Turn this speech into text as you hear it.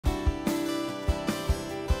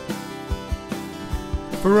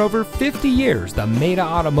For over 50 years, the Maita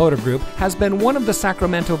Automotive Group has been one of the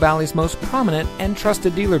Sacramento Valley's most prominent and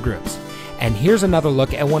trusted dealer groups. And here's another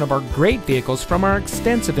look at one of our great vehicles from our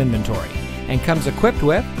extensive inventory, and comes equipped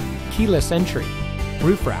with keyless entry,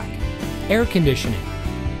 roof rack, air conditioning,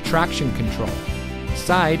 traction control,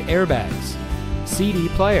 side airbags, CD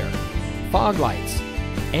player, fog lights,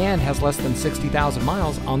 and has less than 60,000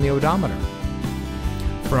 miles on the odometer.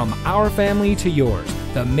 From our family to yours,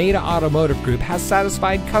 the Maita Automotive Group has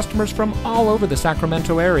satisfied customers from all over the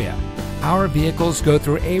Sacramento area. Our vehicles go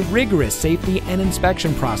through a rigorous safety and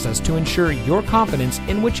inspection process to ensure your confidence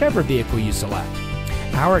in whichever vehicle you select.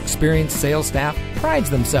 Our experienced sales staff prides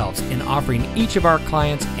themselves in offering each of our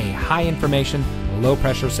clients a high information, low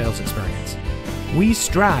pressure sales experience. We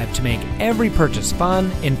strive to make every purchase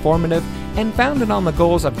fun, informative, and founded on the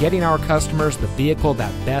goals of getting our customers the vehicle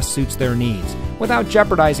that best suits their needs without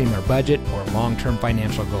jeopardizing their budget or long-term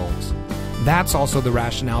financial goals. That's also the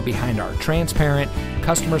rationale behind our transparent,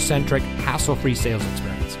 customer-centric, hassle-free sales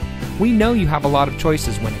experience. We know you have a lot of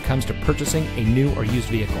choices when it comes to purchasing a new or used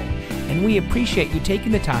vehicle, and we appreciate you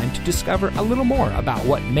taking the time to discover a little more about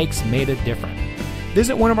what makes Maita different.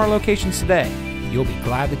 Visit one of our locations today. You'll be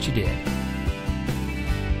glad that you did.